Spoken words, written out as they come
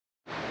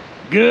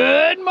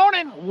Good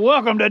morning.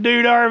 Welcome to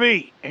Dude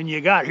RV. And you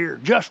got here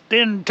just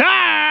in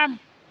time.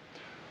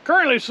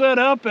 Currently set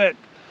up at,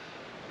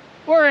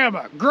 where am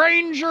I?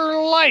 Granger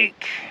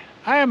Lake.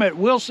 I am at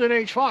Wilson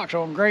H. Fox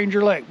on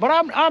Granger Lake. But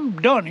I'm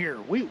done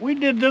here. We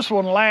did this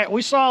one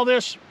you saw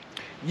this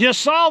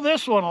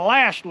one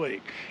last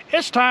week.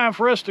 It's time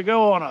for us to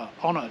go on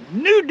a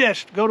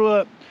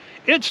new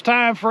it's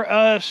time for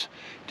us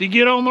to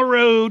get on the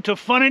road to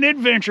fun and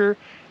adventure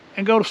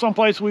and go to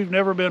someplace we've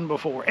never been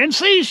before and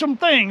see some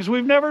things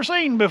we've never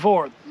seen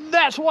before.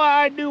 That's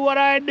why I do what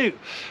I do.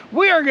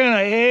 We are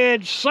gonna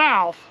head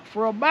south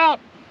for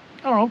about,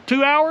 I don't know,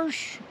 2 hours.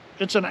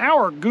 It's an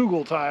hour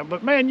Google time,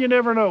 but man, you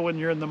never know when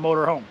you're in the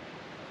motorhome.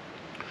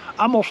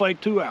 I'm gonna say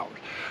 2 hours.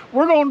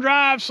 We're gonna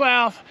drive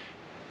south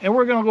and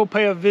we're gonna go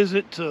pay a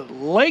visit to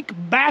Lake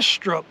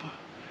Bastrop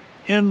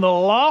in the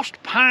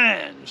Lost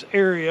Pines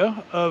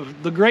area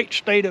of the great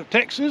state of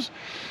Texas.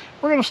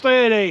 We're gonna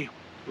stay at a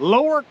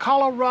Lower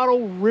Colorado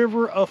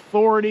River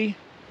Authority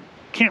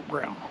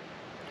campground,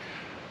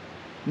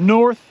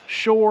 North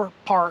Shore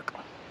Park,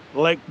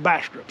 Lake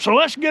Bastrop. So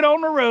let's get on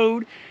the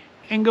road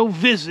and go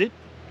visit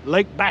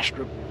Lake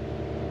Bastrop.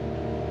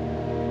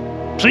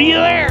 See you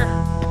there.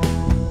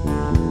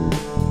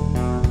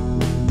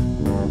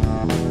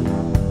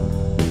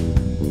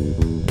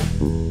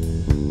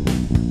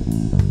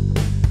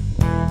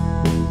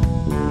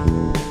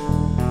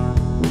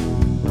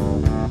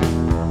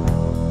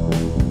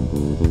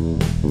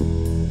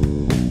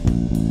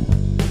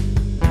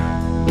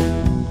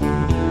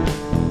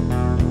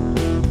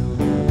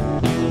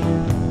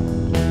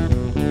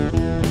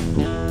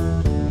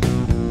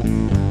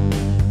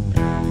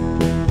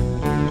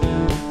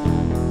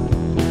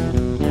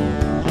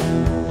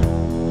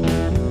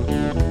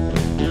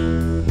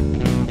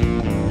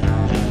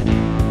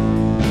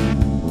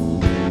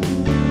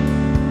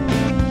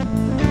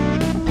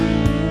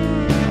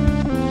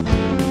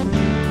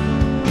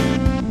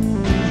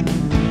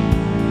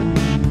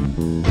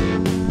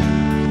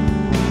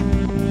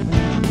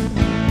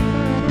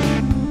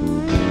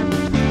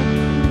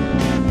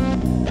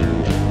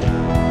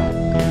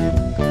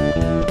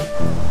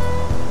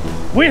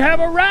 We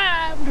have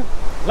arrived,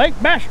 Lake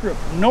Bastrop,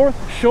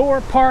 North Shore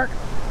Park,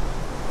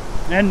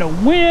 and the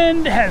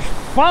wind has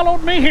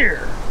followed me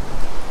here.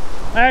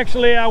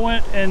 Actually, I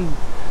went and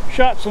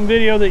shot some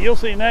video that you'll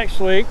see next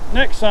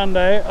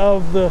Sunday,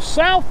 of the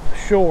South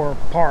Shore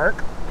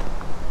Park.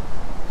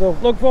 So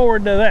look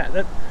forward to that.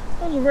 That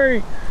was a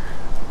very,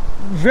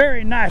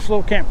 very nice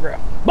little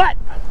campground. But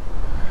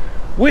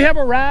we have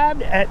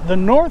arrived at the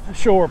North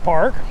Shore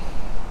Park.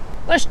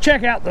 Let's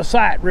check out the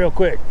site real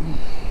quick.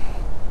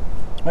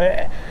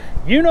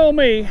 You know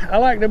me, I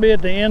like to be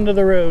at the end of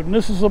the road, and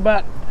this is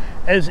about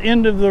as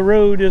end of the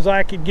road as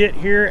I could get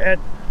here at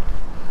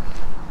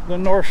the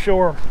North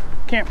Shore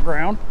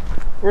campground.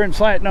 We're in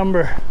site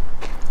number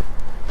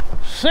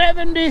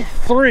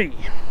 73,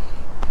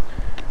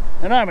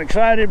 and I'm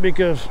excited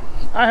because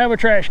I have a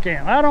trash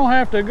can. I don't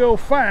have to go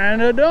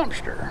find a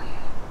dumpster.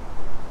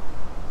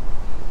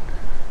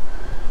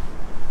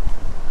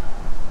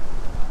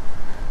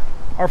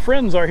 Our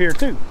friends are here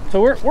too,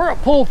 so we're a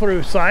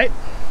pull-through site.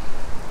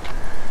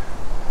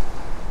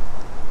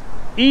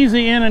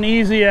 Easy in and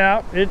easy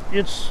out.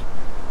 It's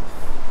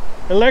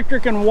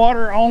electric and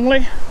water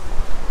only.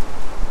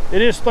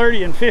 It is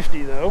 30 and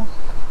 50 though,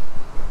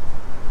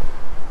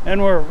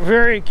 and we're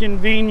very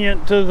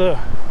convenient to the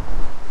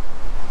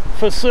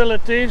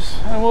facilities,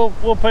 and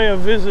we'll pay a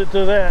visit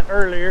to that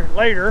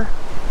later.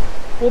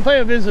 We'll pay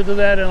a visit to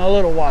that in a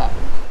little while.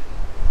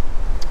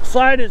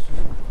 Site is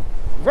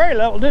very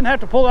level. Didn't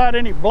have to pull out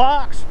any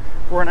blocks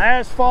for an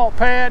asphalt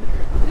pad.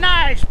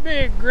 Nice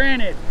big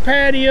granite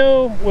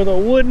patio with a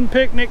wooden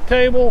picnic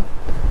table,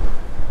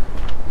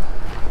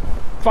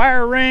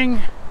 fire ring,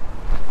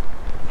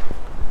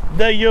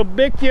 the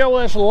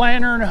ubiquitous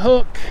lantern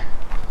hook,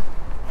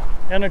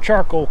 and a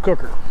charcoal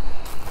cooker.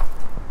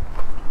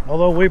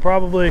 Although we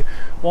probably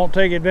won't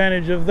take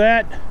advantage of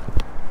that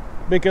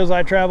because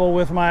I travel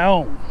with my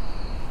own.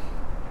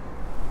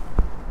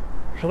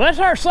 So that's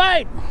our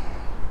site.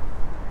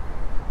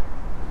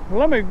 Well,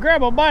 let me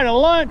grab a bite of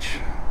lunch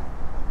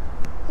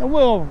and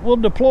we'll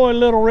deploy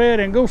Little Red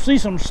and go see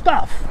some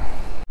stuff.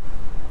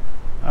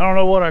 I don't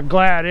know what a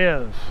GLAD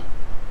is.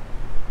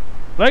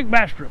 Lake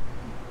Bastrop,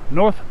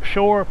 North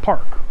Shore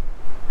Park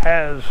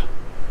has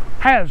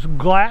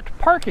GLAD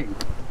parking.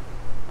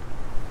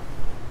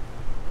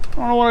 I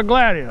don't know what a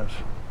GLAD is.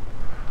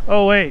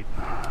 Oh wait.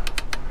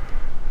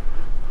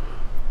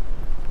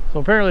 So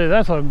apparently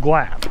that's a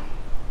GLAD.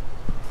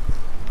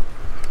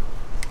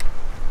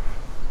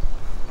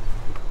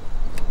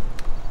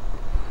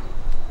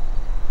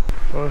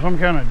 So some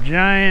kind of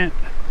giant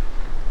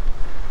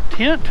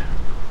tent.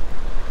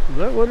 Is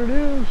that what it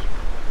is?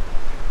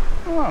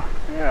 Oh,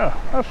 yeah,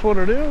 that's what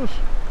it is.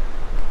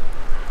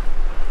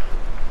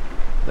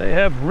 They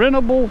have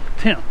rentable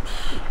tents.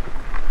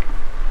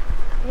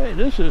 Hey,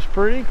 this is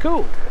pretty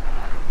cool.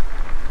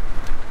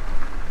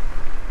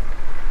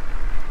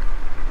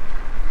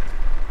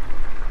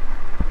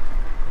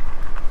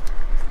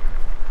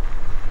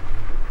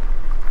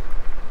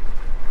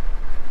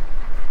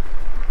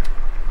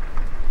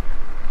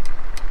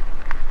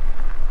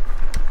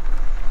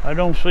 I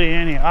don't see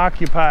any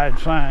occupied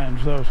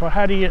signs though, so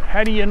how do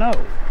you know?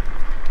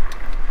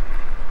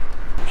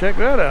 Check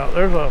that out.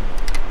 There's a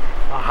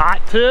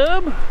hot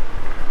tub.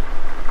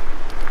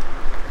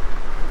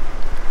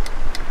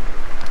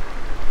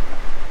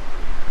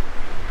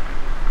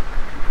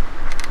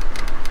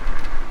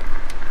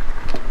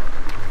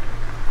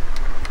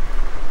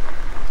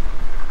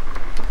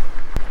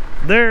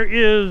 There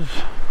is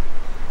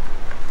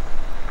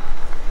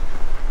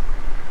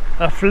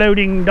a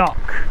floating dock.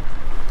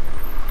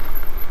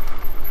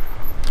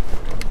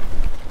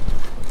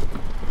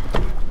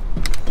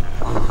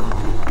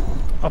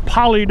 A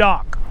poly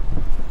dock.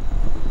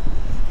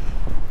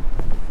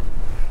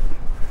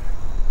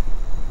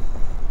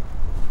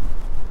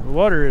 The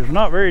water is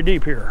not very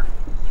deep here.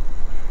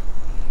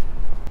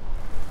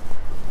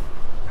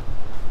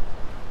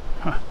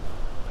 Huh,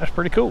 that's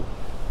pretty cool.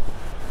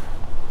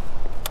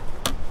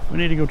 We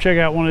need to go check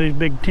out one of these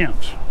big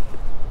tents.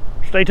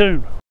 Stay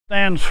tuned.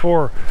 Stands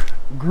for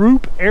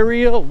Group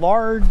Area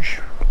Large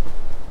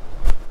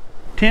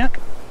Tent.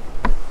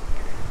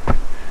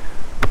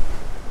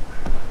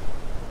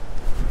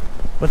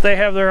 But they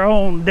have their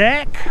own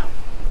deck.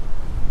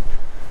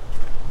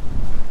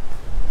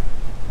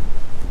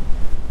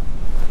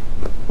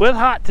 With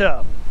hot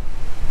tub.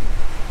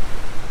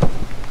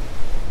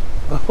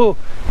 Oh,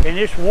 and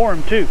it's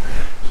warm too.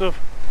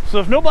 So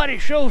if nobody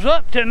shows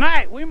up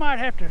tonight, we might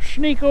have to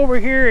sneak over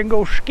here and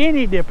go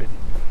skinny dipping.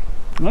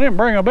 I didn't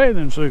bring a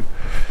bathing suit.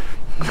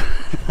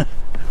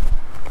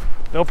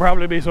 There'll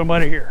probably be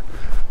somebody here.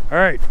 All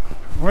right,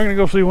 we're gonna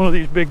go see one of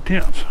these big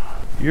tents.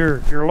 Your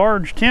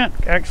large tent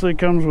actually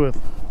comes with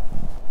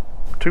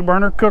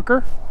 2-burner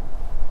cooker.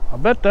 I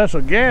bet that's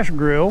a gas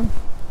grill.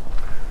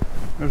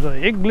 There's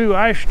an igloo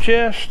ice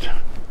chest.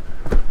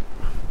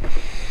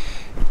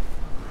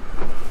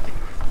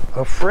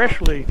 A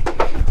freshly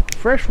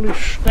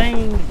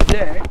stained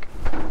deck.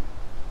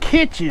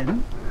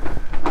 Kitchen.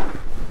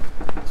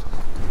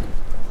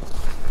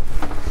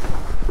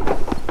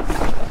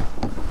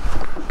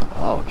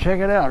 Oh, check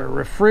it out. A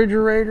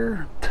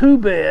refrigerator, 2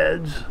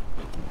 beds,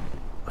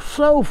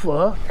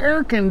 sofa,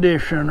 air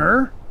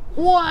conditioner.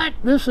 What?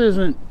 This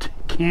isn't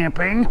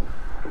camping.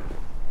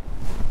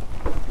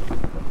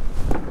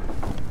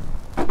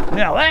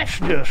 Now that's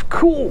just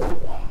cool.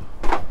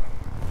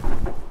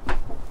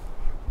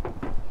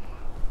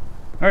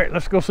 All right,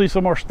 let's go see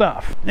some more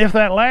stuff. If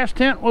that last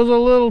tent was a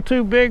little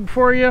too big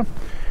for you,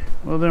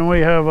 well then we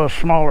have a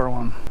smaller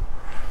one.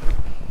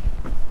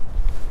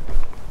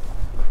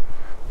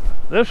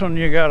 This one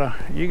you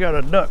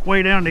gotta duck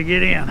way down to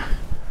get in.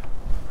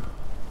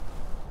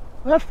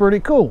 That's pretty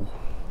cool.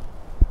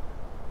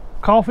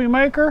 Coffee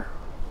maker,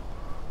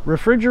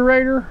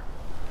 refrigerator,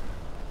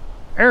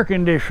 air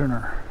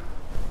conditioner,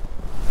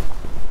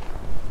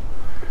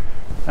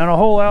 and a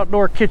whole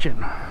outdoor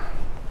kitchen.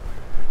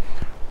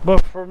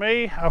 But for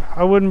me,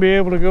 I wouldn't be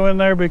able to go in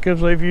there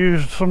because they've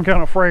used some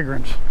kind of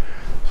fragrance.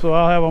 So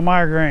I'll have a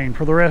migraine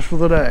for the rest of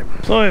the day.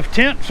 So if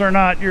tents are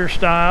not your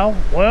style,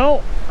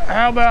 well,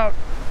 how about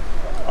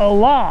a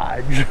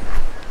lodge?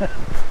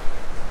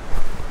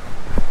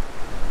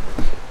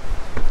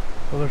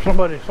 So there's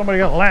somebody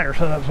got a ladder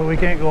set up so we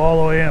can't go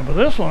all the way in. But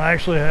this one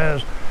actually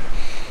has,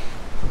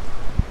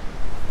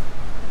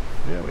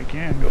 yeah, we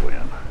can go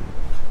in.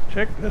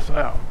 Check this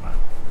out.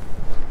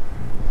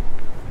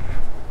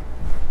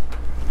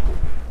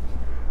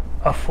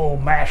 A full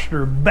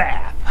master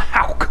bath.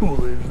 How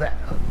cool is that?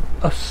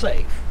 A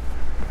safe.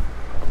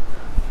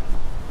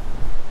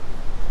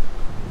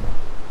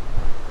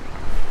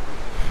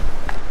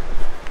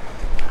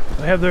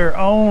 They have their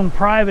own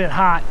private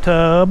hot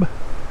tub.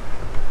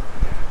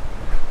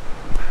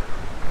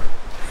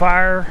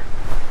 Fire.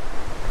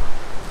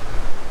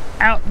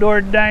 Outdoor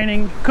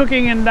dining,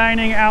 cooking and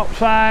dining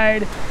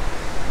outside,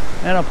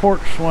 and a porch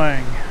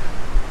swing.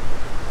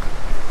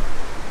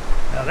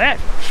 Now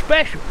that's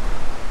special.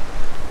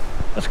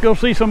 Let's go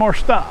see some more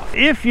stuff.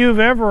 If you've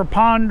ever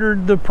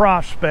pondered the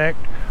prospect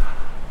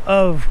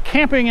of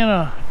camping in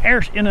an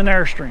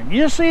Airstream,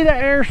 you see the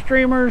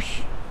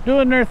Airstreamers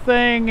doing their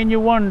thing and you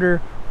wonder,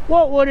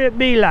 what would it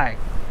be like?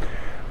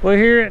 Well,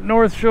 here at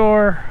North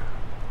Shore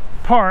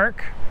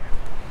Park,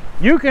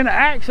 you can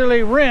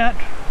actually rent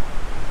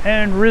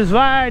and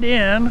reside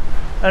in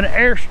an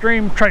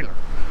Airstream trailer.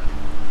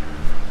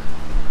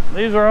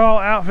 These are all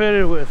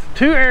outfitted with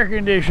 2 air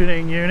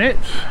conditioning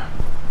units.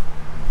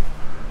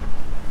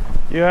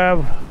 You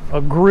have a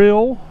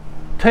grill,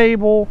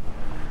 table,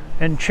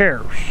 and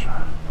chairs.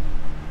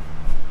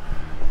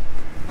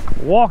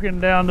 Walking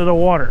down to the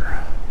water.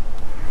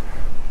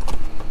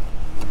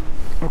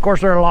 Of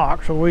course they're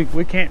locked, so we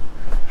can't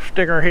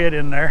stick our head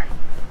in there.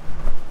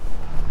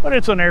 But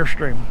it's an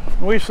Airstream.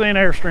 We've seen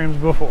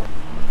Airstreams before.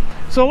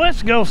 So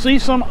let's go see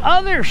some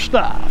other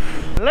stuff.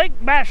 Lake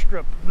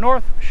Bastrop,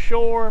 North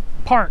Shore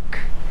Park.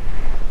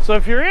 So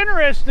if you're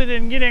interested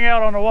in getting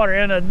out on the water,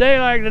 in a day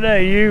like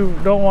today, you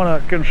don't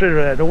want to consider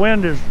that. The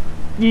wind is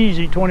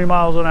easy 20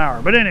 miles an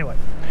hour. But anyway,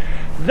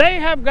 they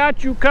have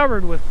got you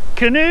covered with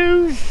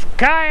canoes,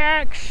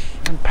 kayaks,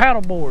 and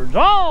paddle boards,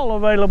 all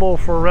available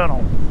for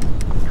rental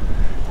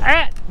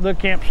at the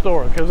camp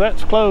store because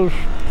that's closed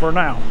for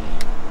now.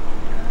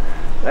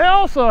 They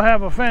also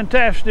have a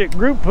fantastic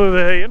group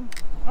pavilion.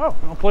 Oh,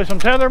 gonna play some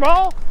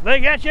tetherball? They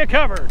got you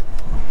covered.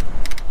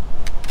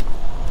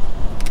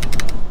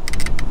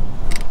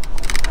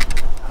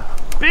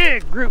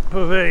 Big group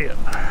pavilion.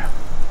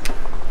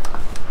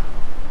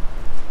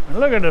 And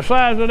look at the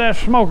size of that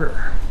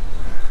smoker.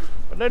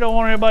 But they don't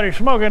want anybody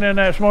smoking in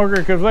that smoker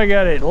because they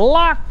got it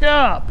locked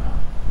up.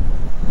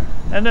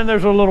 And then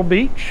there's a little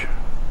beach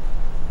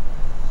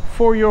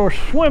for your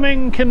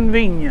swimming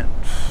convenience.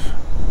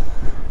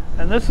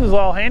 And this is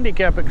all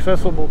handicap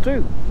accessible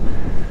too,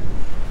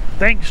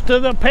 thanks to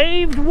the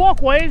paved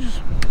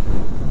walkways.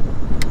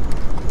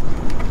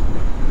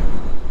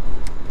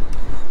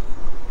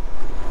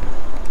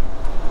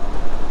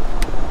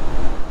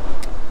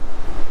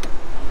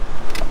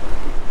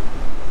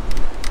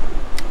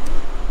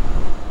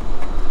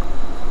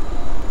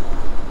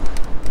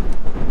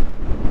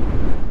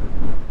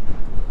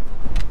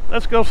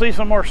 Let's go see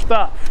some more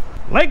stuff.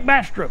 Lake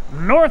Bastrop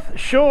North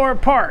Shore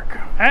Park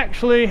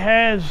actually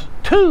has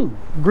 2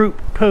 group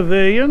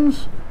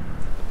pavilions.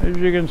 As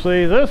you can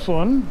see, this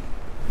one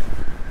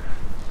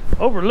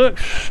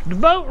overlooks the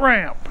boat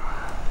ramp.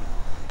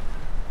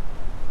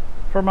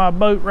 For my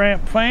boat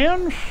ramp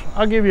fans,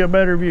 I'll give you a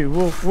better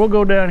view. We'll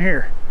go down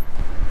here.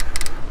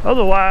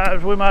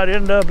 Otherwise, we might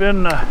end up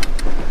in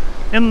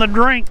the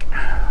drink.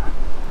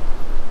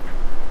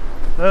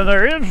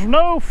 There is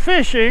no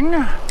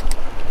fishing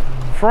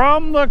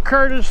from the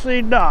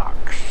courtesy docks.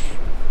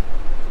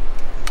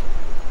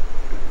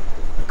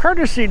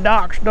 Courtesy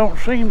docks don't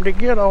seem to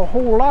get a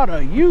whole lot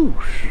of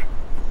use.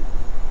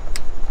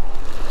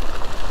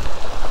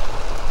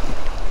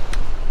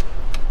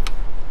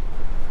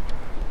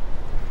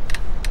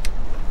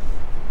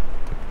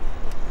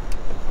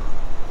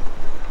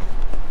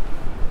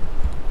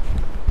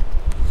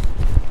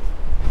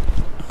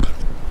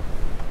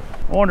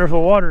 I wonder if the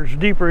water's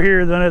deeper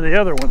here than at the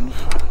other ones.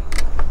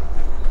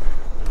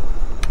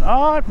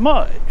 Not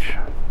much.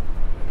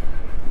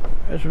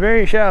 It's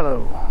very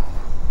shallow.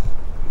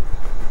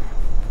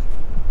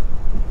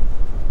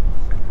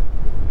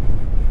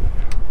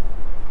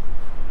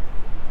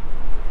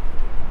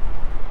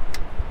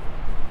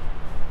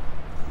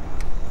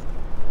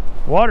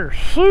 Water's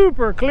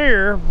super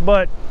clear,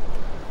 but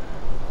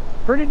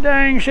pretty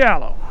dang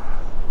shallow.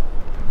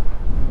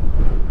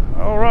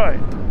 All right.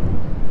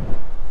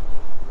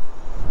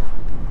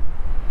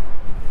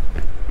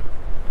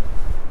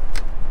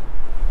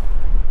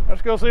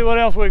 Let's go see what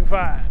else we can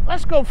find.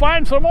 Let's go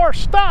find some more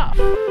stuff.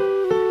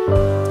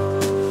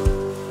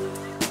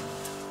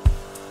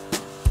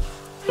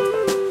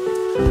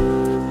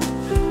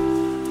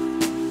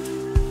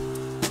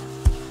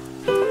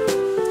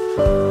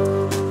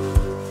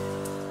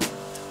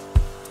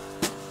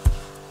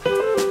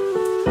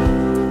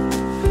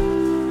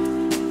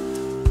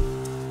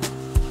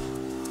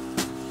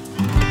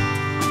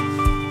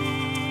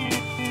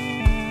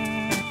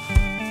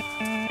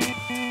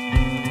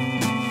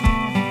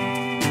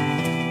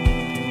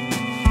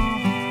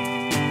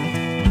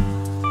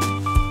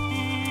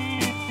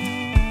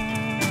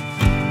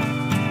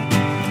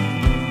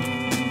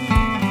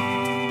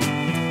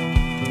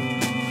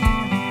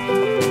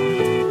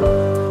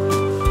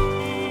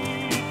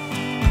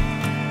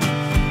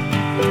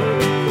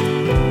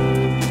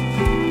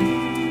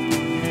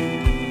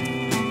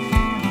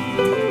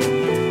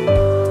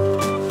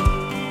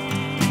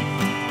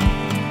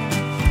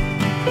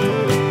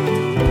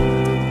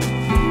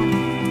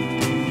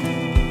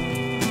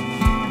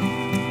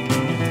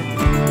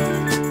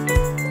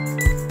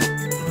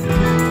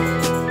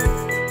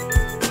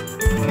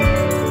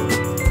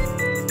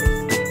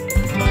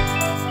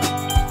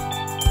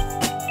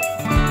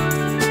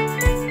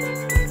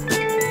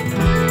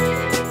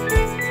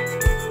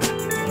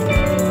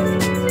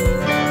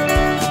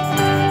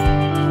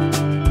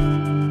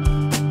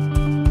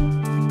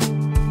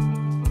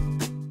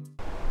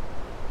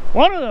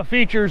 One of the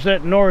features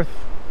at North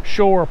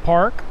Shore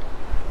Park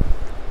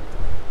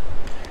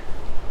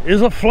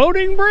is a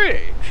floating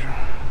bridge,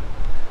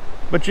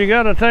 but you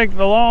got to take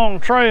the long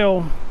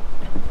trail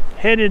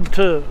headed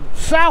to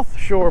South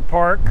Shore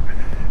Park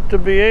to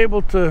be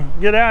able to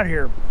get out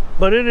here.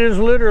 But it is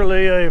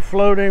literally a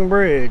floating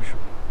bridge.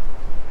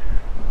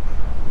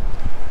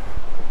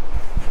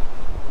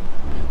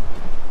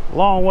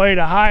 Long way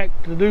to hike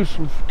to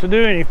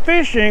do any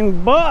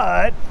fishing,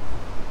 but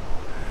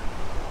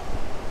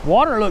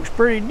water looks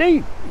pretty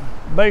deep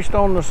based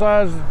on the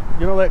size,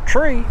 you know, that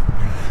tree.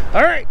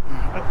 All right,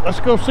 let's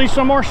go see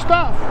some more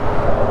stuff.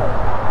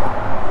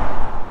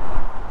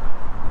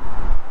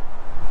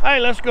 Hey,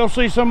 let's go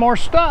see some more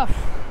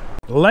stuff.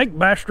 Lake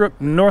Bastrop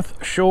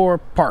North Shore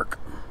Park.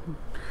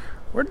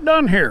 We're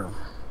done here.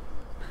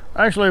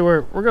 Actually,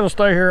 we're gonna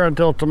stay here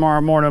until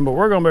tomorrow morning, but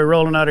we're gonna be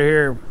rolling out of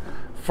here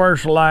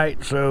first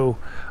light, so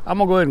I'm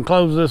gonna go ahead and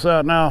close this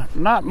out now.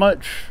 Not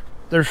much.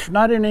 There's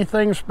not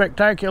anything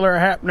spectacular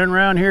happening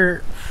around here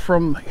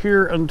from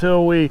here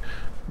until we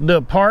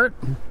depart,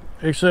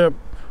 except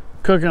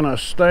cooking a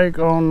steak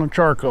on the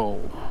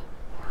charcoal.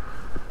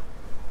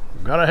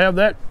 Gotta have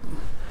that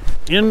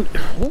We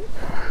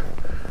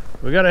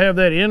got to have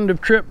that end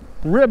of trip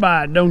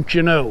ribeye, don't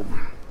you know?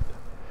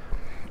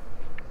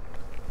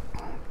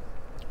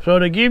 So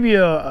to give you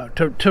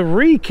to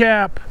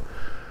recap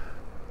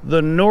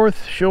the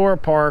North Shore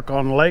Park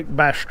on Lake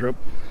Bastrop,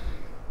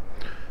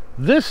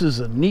 this is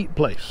a neat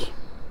place.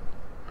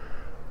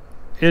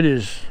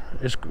 It's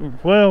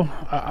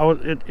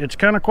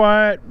kind of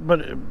quiet,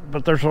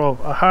 but there's a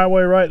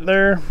highway right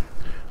there,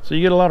 so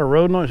you get a lot of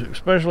road noise.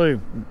 Especially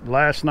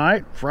last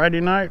night,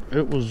 Friday night,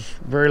 it was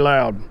very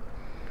loud.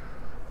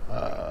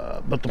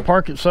 But the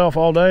park itself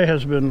all day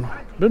has been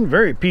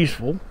very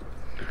peaceful.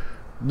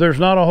 There's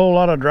not a whole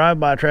lot of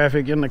drive-by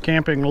traffic in the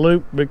camping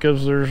loop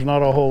because there's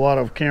not a whole lot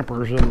of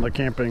campers in the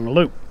camping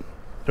loop.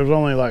 There's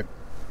only like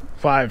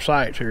 5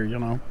 sites here, you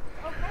know.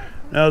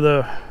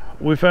 Now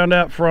we found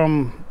out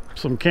from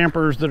some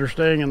campers that are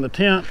staying in the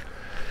tent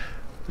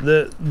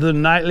that the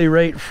nightly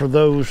rate for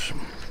those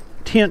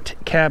tent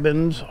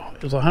cabins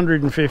is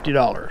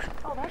 $150.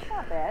 Oh, that's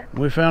not bad.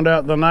 We found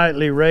out the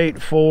nightly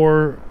rate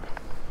for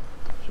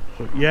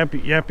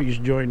Yappy's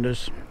joined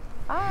us.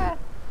 Hi.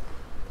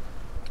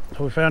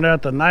 So we found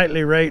out the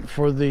nightly rate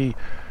for the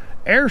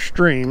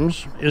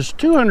Airstreams is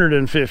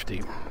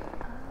 $250.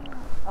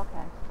 Okay.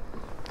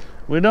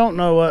 We don't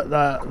know what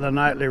the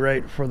nightly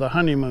rate for the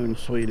honeymoon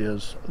suite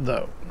is,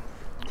 though.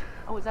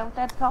 Oh, is that what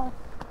that's called?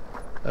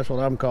 That's what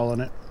I'm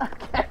calling it.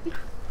 Okay.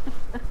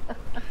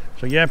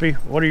 So Yappy,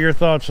 what are your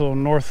thoughts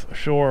on North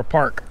Shore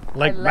Park,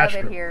 Lake Bastrop? I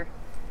love it here.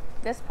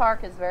 This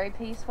park is very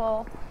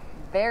peaceful,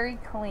 very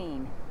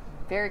clean,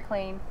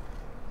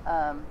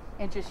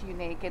 and just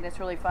unique. And it's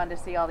really fun to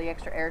see all the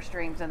extra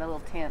Airstreams and the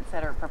little tents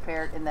that are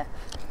prepared in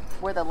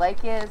where the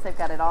lake is. They've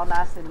got it all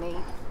nice and neat.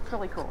 It's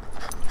really cool.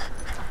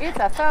 It's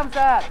a thumbs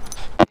up,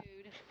 dude.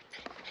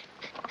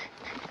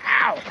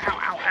 Ow, ow,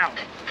 ow, ow.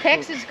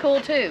 Tex is cool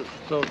too.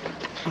 So,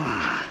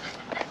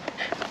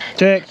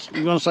 Tex,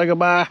 you gonna say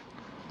goodbye?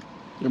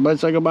 Everybody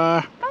say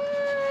goodbye. Bye.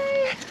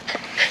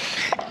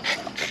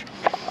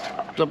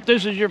 So if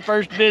this is your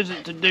first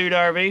visit to Dude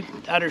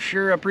RV, I'd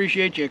sure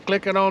appreciate you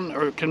clicking on,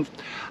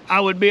 I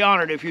would be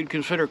honored if you'd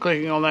consider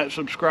clicking on that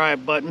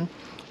subscribe button.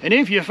 And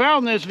if you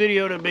found this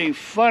video to be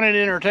fun and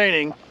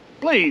entertaining,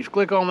 please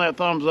click on that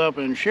thumbs up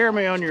and share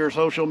me on your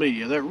social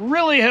media. That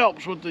really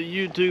helps with the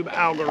YouTube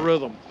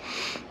algorithm.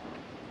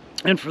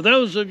 And for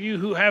those of you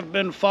who have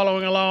been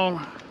following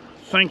along,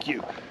 thank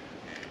you.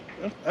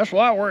 That's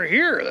why we're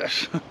here.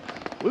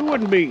 We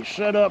wouldn't be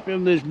set up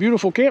in this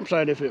beautiful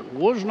campsite if it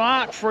was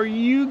not for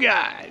you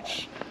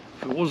guys.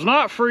 If it was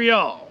not for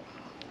y'all.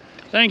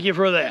 Thank you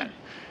for that.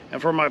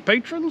 And for my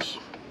patrons,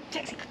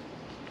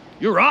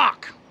 you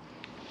rock.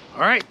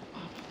 All right,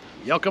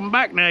 y'all come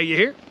back now, you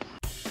hear?